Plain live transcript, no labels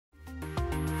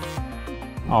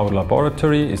Our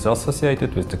laboratory is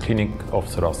associated with the Clinic of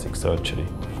Thoracic Surgery.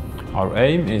 Our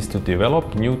aim is to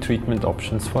develop new treatment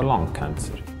options for lung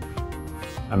cancer.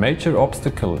 A major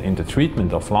obstacle in the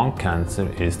treatment of lung cancer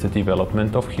is the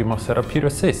development of chemotherapy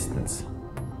resistance.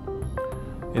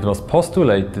 It was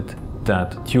postulated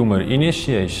that tumor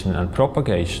initiation and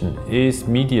propagation is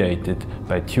mediated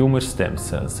by tumor stem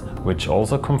cells, which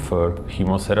also confer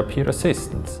chemotherapy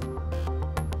resistance.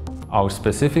 Our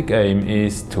specific aim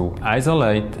is to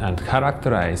isolate and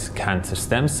characterize cancer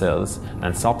stem cells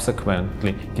and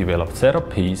subsequently develop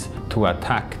therapies to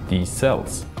attack these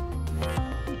cells.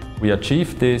 We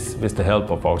achieve this with the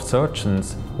help of our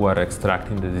surgeons who are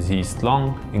extracting the diseased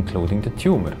lung, including the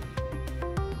tumor.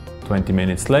 20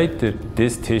 minutes later,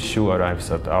 this tissue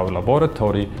arrives at our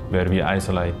laboratory where we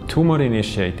isolate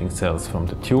tumor-initiating cells from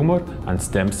the tumor and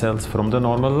stem cells from the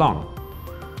normal lung.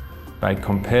 By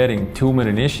comparing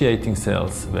tumor-initiating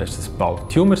cells versus bulk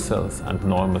tumor cells and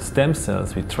normal stem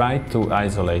cells, we try to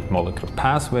isolate molecular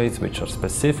pathways which are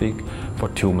specific for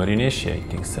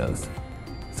tumor-initiating cells.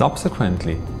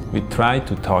 Subsequently, we try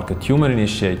to target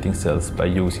tumor-initiating cells by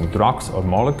using drugs or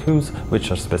molecules which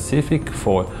are specific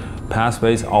for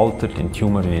pathways altered in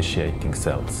tumor-initiating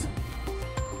cells.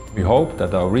 We hope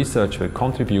that our research will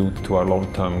contribute to our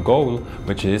long-term goal,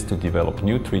 which is to develop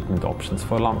new treatment options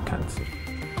for lung cancer.